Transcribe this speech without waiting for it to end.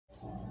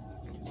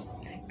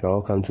You're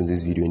welcome to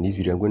this video. In this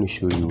video, I'm going to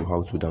show you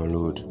how to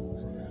download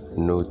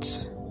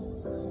notes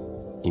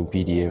in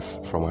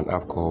PDF from an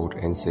app called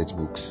NCERT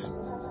Books.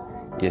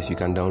 Yes, you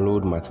can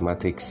download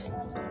mathematics,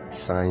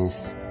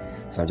 science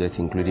subjects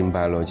including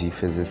biology,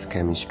 physics,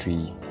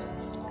 chemistry,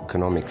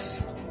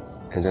 economics,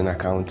 and then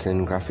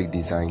accounting, graphic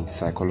design,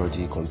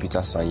 psychology,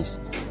 computer science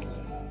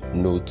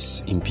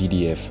notes in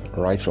PDF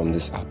right from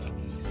this app.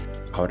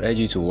 I would urge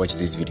you to watch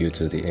this video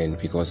till the end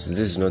because this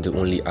is not the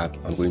only app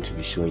I'm going to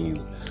be showing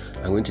you.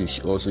 I'm going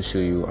to also show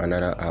you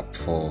another app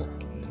for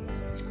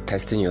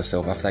testing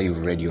yourself after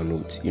you've read your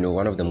notes. You know,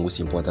 one of the most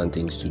important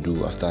things to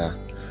do after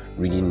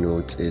reading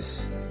notes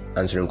is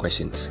answering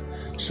questions.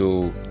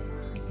 So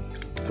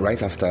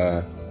right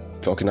after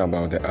talking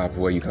about the app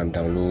where you can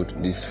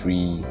download these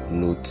free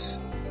notes,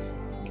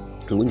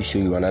 I'm going to show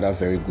you another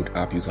very good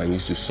app you can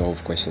use to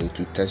solve questions,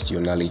 to test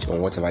your knowledge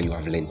on whatever you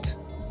have learned.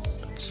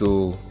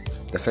 So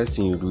the first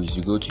thing you do is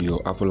you go to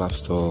your Apple App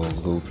Store or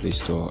Google Play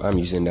Store. I'm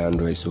using the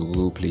Android, so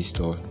Google Play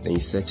Store. Then you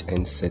search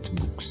NCERT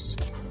Books,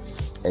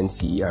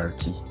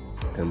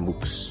 NCERT, then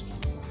Books.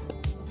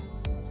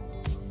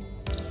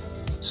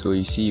 So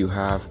you see you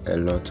have a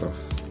lot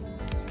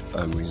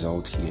of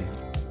results here,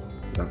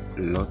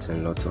 lots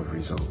and lots of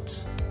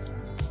results.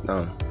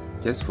 Now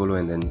just follow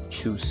and then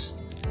choose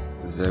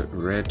the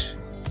red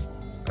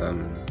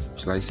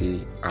shall I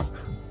say app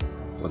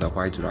or the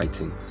white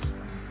writings.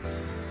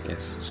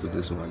 Yes, so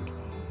this one.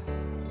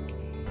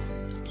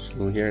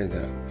 So here is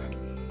the app.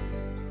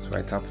 So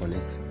I tap on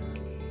it.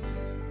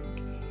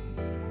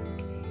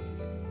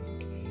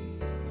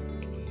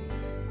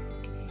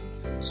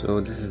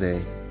 So this is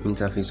the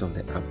interface of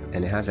the app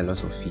and it has a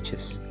lot of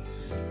features.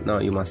 Now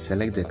you must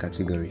select the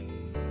category.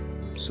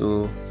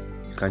 So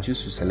you can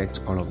choose to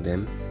select all of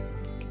them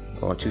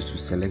or choose to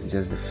select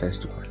just the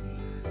first one.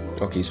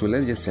 Okay, so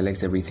let's just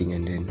select everything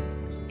and then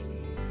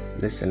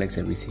let's select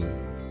everything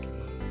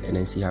and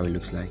then see how it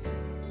looks like.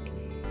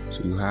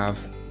 So you have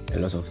a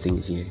lot of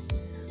things here.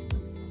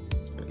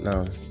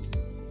 Now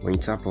when you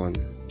tap on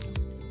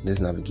this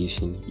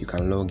navigation, you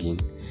can log in,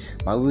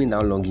 but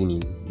without logging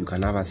in you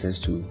can have access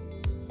to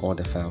all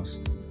the files.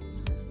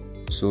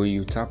 So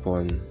you tap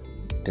on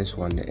this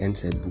one, the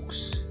NCERT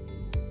Books.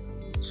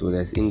 So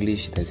there's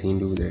English, there's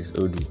Hindu, there's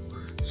Urdu.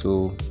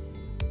 So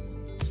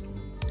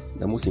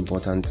the most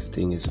important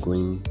thing is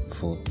going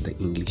for the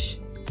English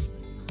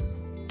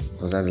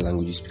because that's the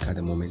language you speak at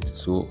the moment.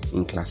 So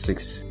in class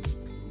 6,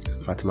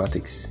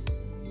 mathematics.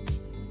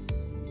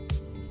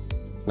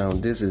 Now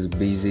this is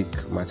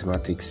basic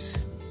mathematics,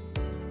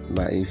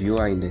 but if you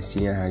are in the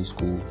senior high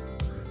school,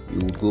 you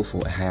would go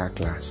for a higher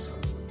class.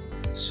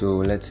 So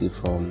let's say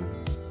from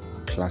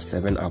class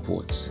 7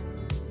 upwards.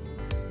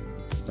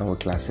 Now with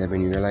class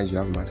 7, you realize you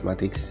have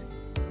mathematics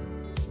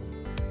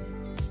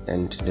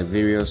and the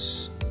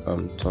various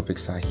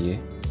topics are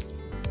here.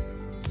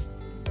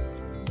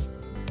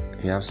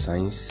 You have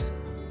science,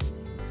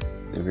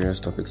 the various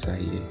topics are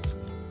here.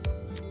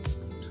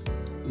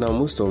 Now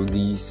most of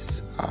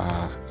these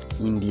are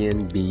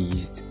Indian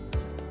based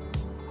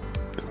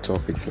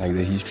topics, like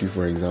the history,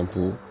 for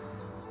example.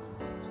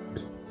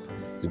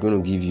 It's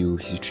going to give you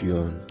history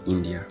on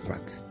India,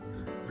 but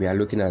we are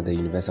looking at the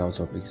universal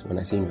topics. When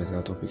I say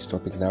universal topics,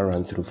 topics that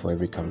run through for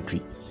every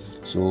country.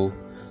 So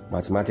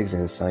mathematics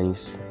and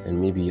science and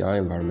maybe our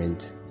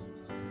environment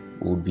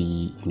would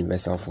be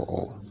universal for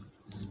all.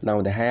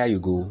 Now the higher you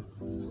go,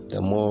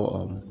 the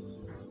more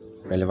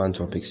relevant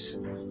topics,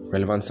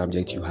 relevant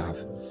subjects you have.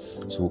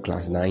 So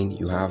class 9,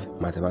 you have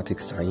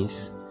mathematics,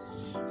 science,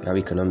 you have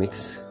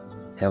economics,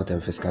 health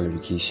and physical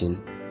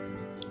education,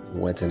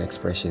 words and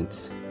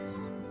expressions.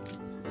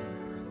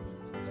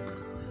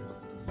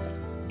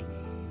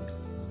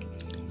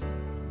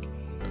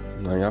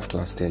 Now you have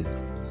class 10, you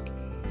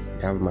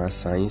have math,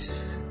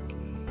 science.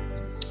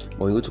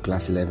 When you go to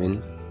class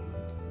 11,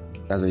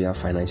 that's where you have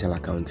financial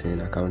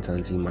accounting,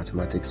 accountancy,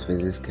 mathematics,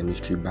 physics,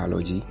 chemistry,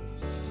 biology,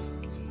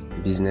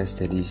 business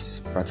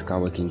studies,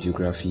 practical work in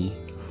geography,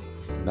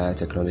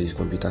 biotechnology,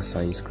 computer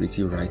science,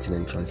 creative writing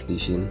and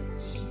translation,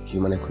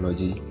 human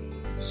ecology,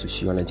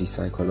 sociology,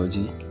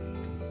 psychology,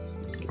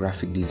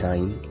 graphic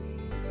design,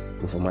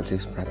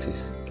 informatics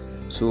practice.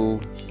 So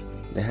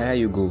the higher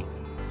you go,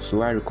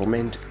 so I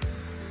recommend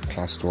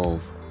class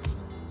 12.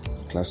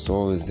 Class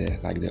 12 is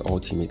the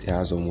ultimate. It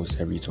has almost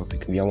every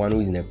topic. If you are one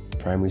who is in a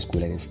primary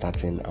school and is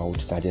starting, I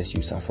would suggest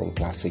you start from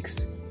class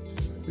 6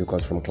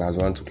 because from class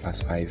 1 to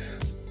class 5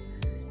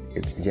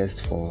 it's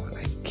just for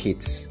like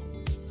kids.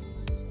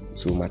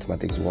 So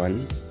mathematics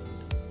 1,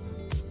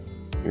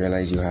 you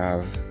realize you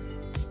have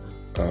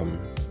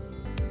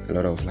a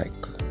lot of like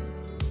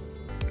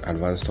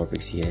advanced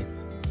topics here.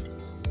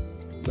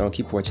 Now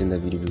keep watching the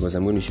video because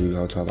I'm going to show you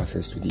how to have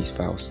access to these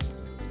files.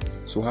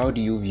 So how do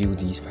you view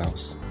these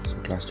files? So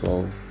class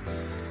 12,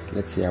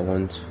 let's say I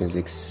want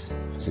physics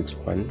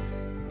 1,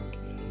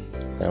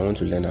 and I want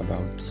to learn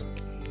about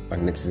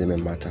magnetism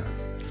and matter.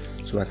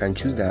 So I can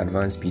choose the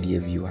advanced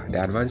PDF viewer.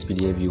 The advanced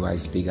PDF viewer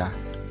is bigger.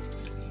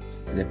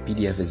 The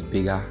PDF is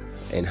bigger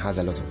and has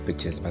a lot of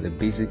pictures, but the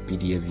basic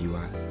PDF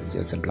viewer is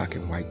just a black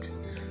and white.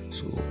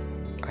 So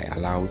I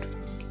allowed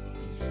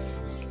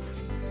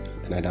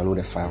and I download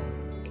a file.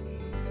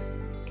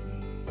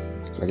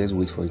 So I just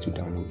wait for it to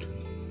download.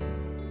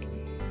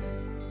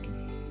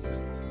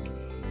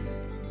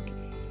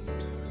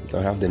 Now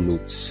I have the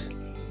notes.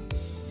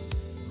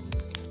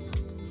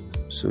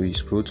 So you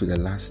scroll to the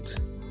last,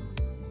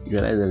 you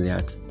realize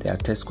that there are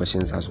test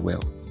questions as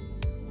well.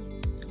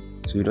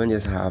 So you don't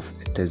just have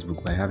a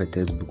textbook, but I have a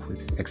textbook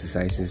with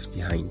exercises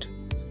behind.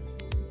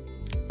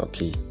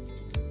 Okay.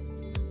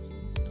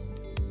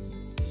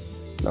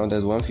 Now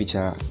there's one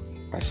feature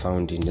I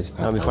found in this app.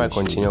 Now before I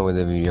continue with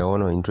the video, I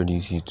want to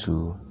introduce you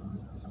to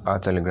our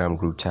Telegram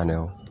group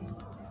channel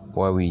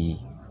where we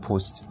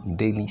post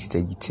daily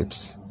study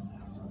tips.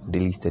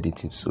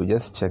 So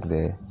just check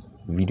the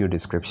video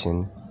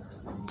description,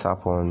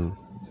 tap on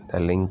the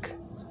link,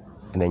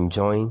 and then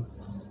join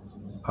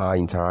our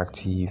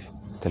interactive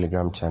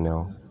Telegram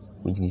channel,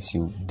 which gives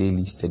you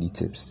daily study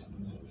tips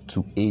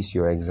to ace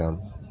your exam.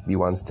 Be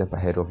one step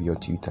ahead of your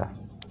tutor.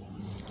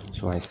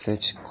 So I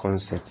search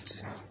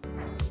concept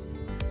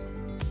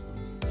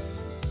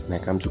and I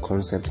come to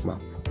concept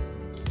map.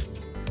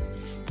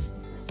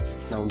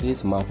 Now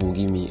this map will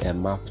give me a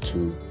map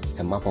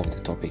of the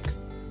topic.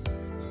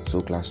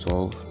 So class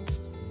 12,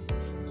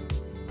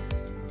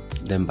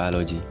 then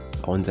biology.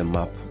 I want a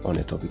map on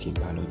a topic in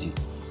biology.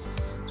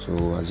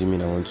 So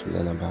assuming I want to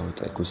learn about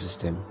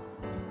ecosystem,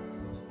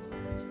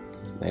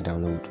 I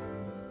download.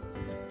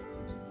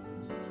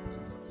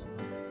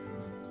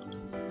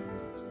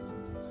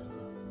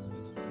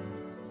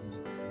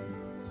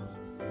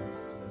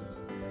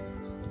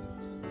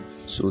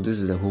 So this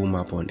is the whole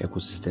map on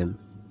ecosystem.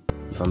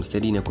 If I'm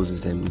studying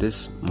ecosystem,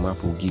 this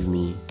map will give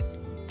me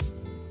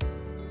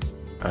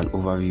an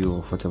overview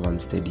of whatever I'm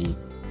studying,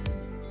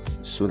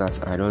 so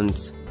that I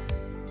don't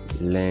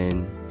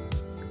learn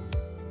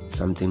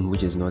something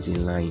which is not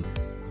in line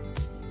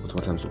with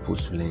what I'm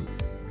supposed to learn.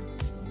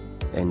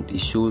 And it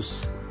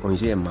shows, when you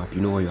see a map, you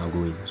know where you are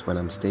going. So when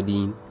I'm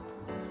studying,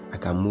 I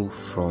can move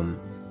from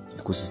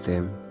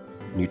ecosystem,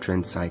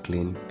 nutrient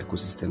cycling,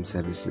 ecosystem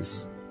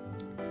services,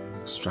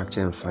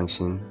 structure and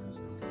function.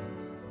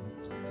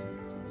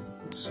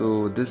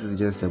 So this is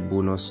just a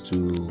bonus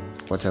to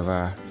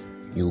whatever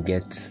you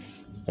get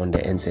on the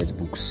NCERT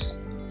books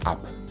app.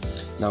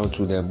 Now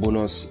to the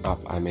bonus app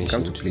I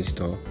mentioned. Come to Play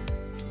Store,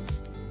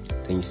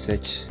 then you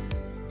search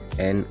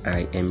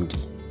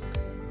NIMD.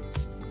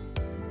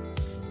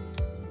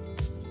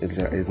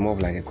 It's more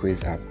of like a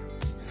quiz app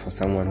for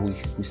someone who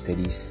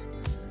studied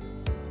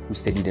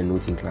the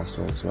notes in class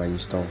 12. So I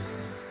install.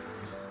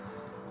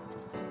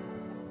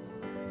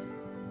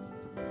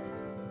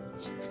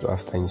 So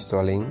after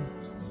installing,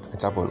 I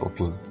tap on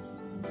open.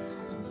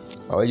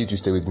 I want you to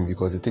stay with me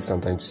because it takes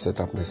some time to set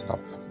up this app,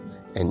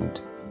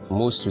 and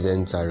most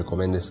students I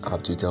recommend this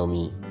app to tell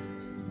me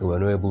they were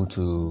not able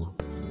to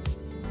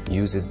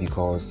use it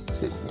because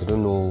they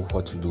don't know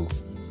what to do.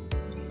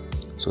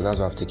 So that's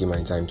why I've taken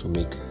my time to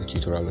make a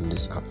tutorial on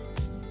this app.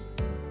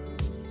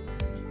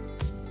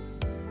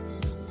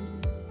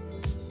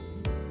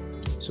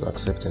 So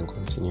accept and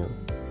continue.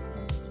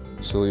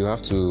 So you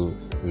have to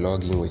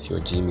log in with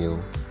your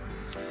Gmail,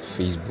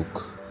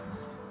 Facebook.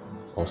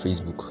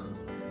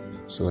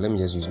 So let me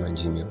just use my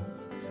Gmail.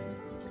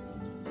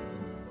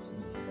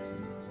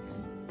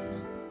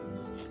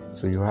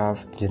 So you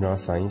have general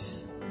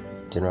science,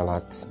 general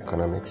arts,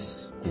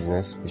 economics,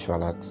 business,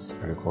 visual arts,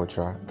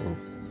 agriculture, and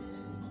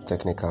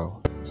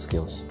technical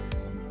skills.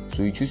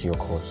 So you choose your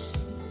course.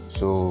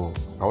 So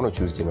I want to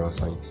choose general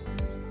science.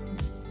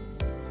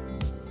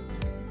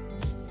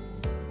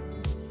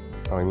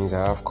 Now it means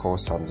I have core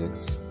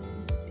subjects: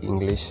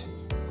 English,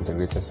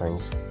 integrated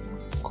science,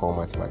 core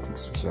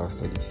mathematics, social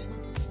studies.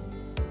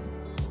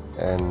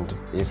 And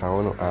if I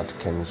want to add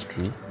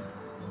chemistry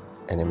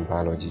and then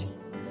biology,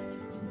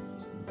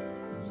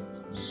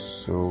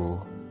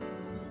 so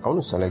I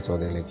want to select all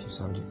the elective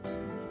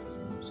subjects.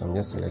 So I'm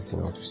just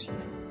selecting all to see.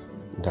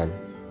 Done.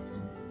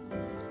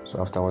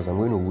 So afterwards, I'm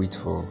going to wait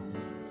for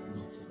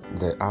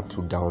the app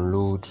to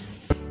download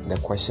the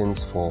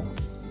questions for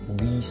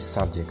these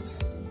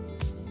subjects.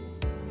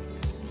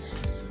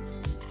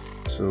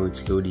 So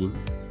it's loading.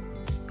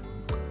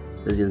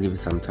 Let's just give it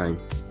some time.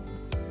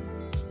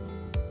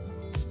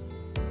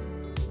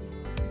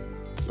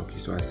 Okay,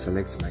 so I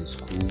select my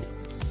school,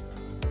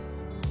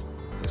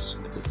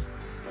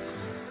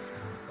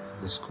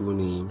 the school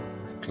name,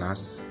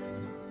 class,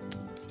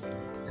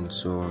 and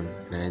so on,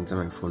 and I enter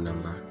my phone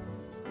number.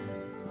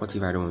 What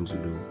if I don't want to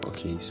do?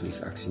 Okay, so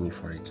it's asking me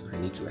for it. I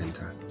need to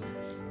enter.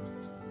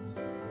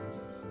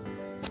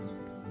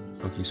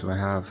 Okay, so I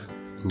have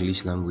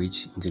English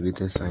language,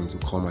 integrated science,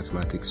 core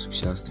mathematics,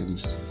 social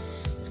studies,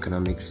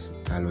 economics,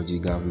 biology,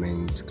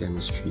 government,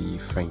 chemistry,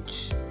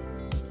 French.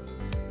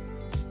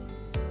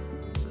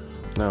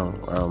 Now,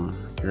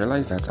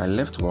 realize that I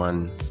left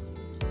one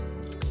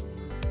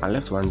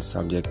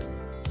subject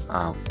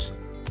out.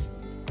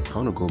 I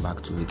want to go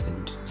back to it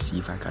and see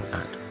if I can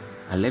add.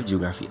 I left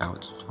geography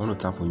out, so I want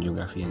to tap on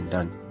geography and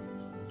done.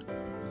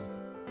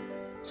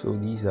 So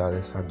these are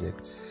the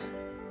subjects: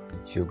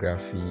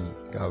 geography,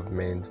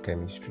 government,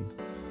 chemistry.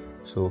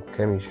 So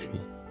chemistry,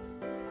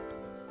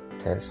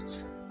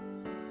 test,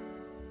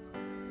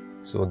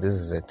 So this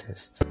is a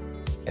test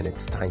and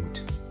it's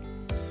timed.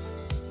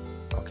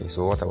 Okay,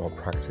 so what about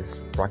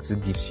practice? Practice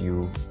gives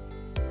you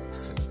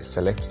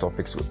select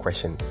topics with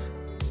questions.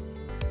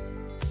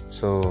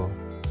 So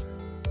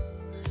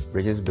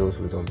bridges built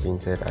with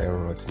unpainted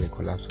iron rod to make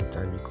collapse of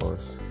time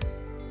because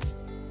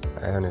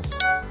iron is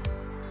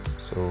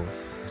so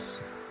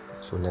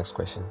next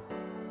question.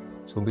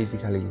 So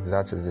basically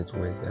that is it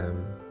with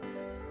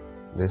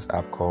this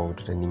app called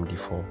the NEET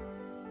for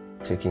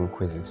taking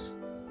quizzes.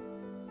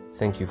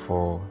 Thank you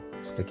for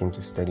sticking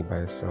to study by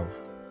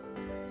yourself.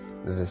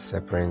 This is Sir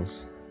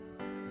Prince,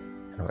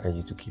 and I'll urge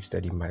you to keep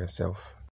studying by yourself.